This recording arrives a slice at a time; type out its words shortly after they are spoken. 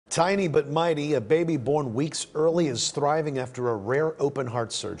Tiny but mighty, a baby born weeks early is thriving after a rare open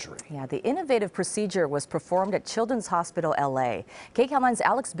heart surgery. Yeah, the innovative procedure was performed at Children's Hospital LA. KCAL 9's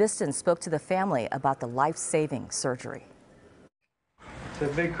Alex Biston spoke to the family about the life-saving surgery. It's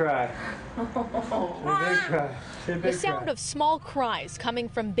a big cry. It's a big cry. The sound of small cries coming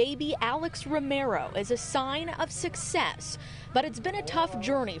from baby Alex Romero is a sign of success. But it's been a tough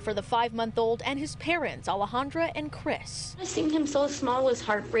journey for the 5-month-old and his parents, Alejandra and Chris. Seeing him so small was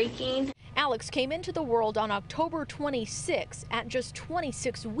heartbreaking. Alex came into the world on October 26 at just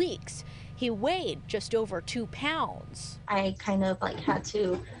 26 weeks. He weighed just over 2 pounds. I kind of had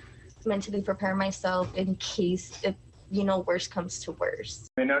to mentally prepare myself in case if, worst comes to worst.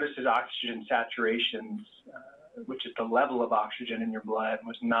 They noticed his oxygen saturations, which is the level of oxygen in your blood,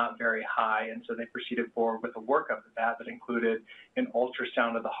 was not very high, and so they proceeded forward with a workup of that included an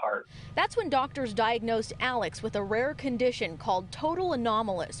ultrasound of the heart. That's when doctors diagnosed Alex with a rare condition called total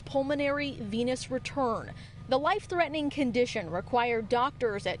anomalous pulmonary venous return. The life-threatening condition required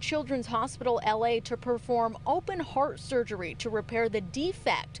doctors at Children's Hospital LA to perform open heart surgery to repair the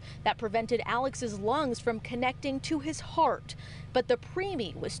defect that prevented Alex's lungs from connecting to his heart. But the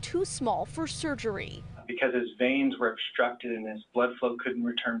preemie was too small for surgery. Because his veins were obstructed and his blood flow couldn't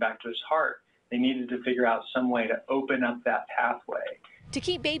return back to his heart, they needed to figure out some way to open up that pathway. To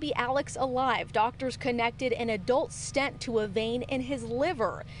keep baby Alex alive, doctors connected an adult stent to a vein in his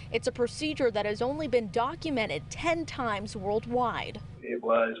liver. It's a procedure that has only been documented 10 times worldwide. It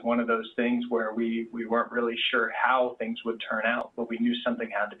was one of those things where we weren't really sure how things would turn out, but we knew something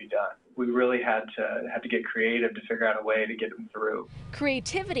had to be done. We really had to get creative to figure out a way to get him through.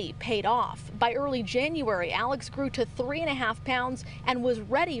 Creativity paid off. By early January, Alex grew to 3.5 pounds and was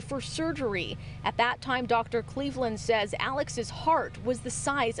ready for surgery. At that time, Dr. Cleveland says Alex's heart was the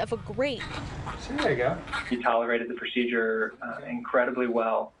size of a grape. So there you go. He tolerated the procedure incredibly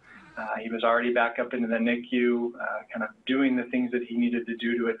well. He was already back up into the NICU, kind of doing the things that he needed to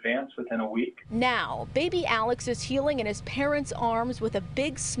do to advance within a week. Now, baby Alex is healing in his parents' arms with a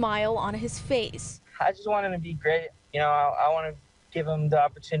big smile on his face. I just want him to be great. I want to give him the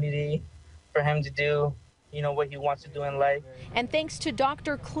opportunity for him to do, what he wants to do in life. And thanks to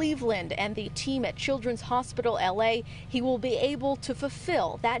Dr. Cleveland and the team at Children's Hospital LA, he will be able to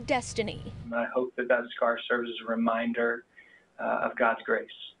fulfill that destiny. I hope that scar serves as a reminder of God's grace.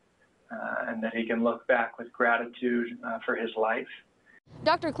 And that he can look back with gratitude for his life.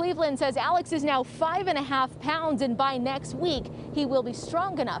 Dr. Cleveland says Alex is now 5.5 pounds, and by next week, he will be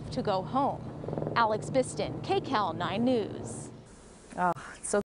strong enough to go home. Alex Biston, KCAL 9 News. Oh, so